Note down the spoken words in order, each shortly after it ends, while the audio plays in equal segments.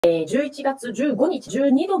11月15日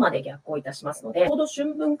12度まで逆行いたしますので、ちょうど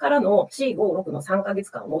春分からの4、5、6の3ヶ月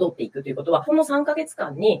間戻っていくということは、この3ヶ月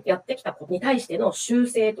間にやってきたことに対しての修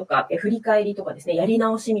正とか、振り返りとかですね、やり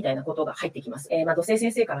直しみたいなことが入ってきます。土星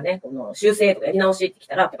先生からね、この修正とかやり直しってき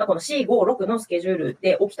たら、やっぱこの4、5、6のスケジュール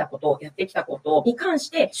で起きたこと、やってきたことに関し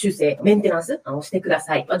て修正、メンテナンスをしてくだ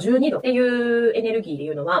さい。12度っていうエネルギーでい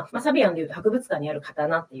うのは、サビアンでいうと博物館にある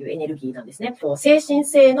刀っていうエネルギーなんですね。精神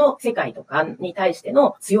性の世界とかに対して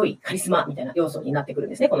の強いカリスマみたいな要素になってくるん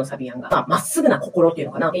ですね、このサビアンが。まっすぐな心っていう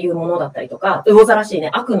のかなっていうものだったりとか、魚座らしいね、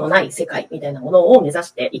悪のない世界みたいなものを目指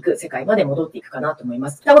していく世界まで戻っていくかなと思いま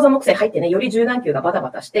す。双子座木星入ってね、より柔軟球がバタ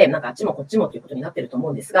バタして、なんかあっちもこっちもっていうことになってると思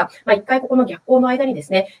うんですが、一回ここの逆行の間にで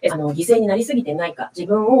すね、犠牲になりすぎてないか、自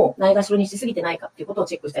分をないがしろにしすぎてないかっていうことを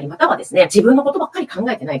チェックしたり、またはですね、自分のことばっかり考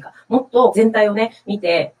えてないか、もっと全体をね、見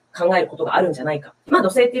て、考えることがあるんじゃないか。土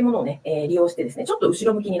星っていうものをね、利用してですね、ちょっと後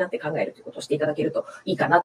ろ向きになって考えるということをしていただけるといいかな。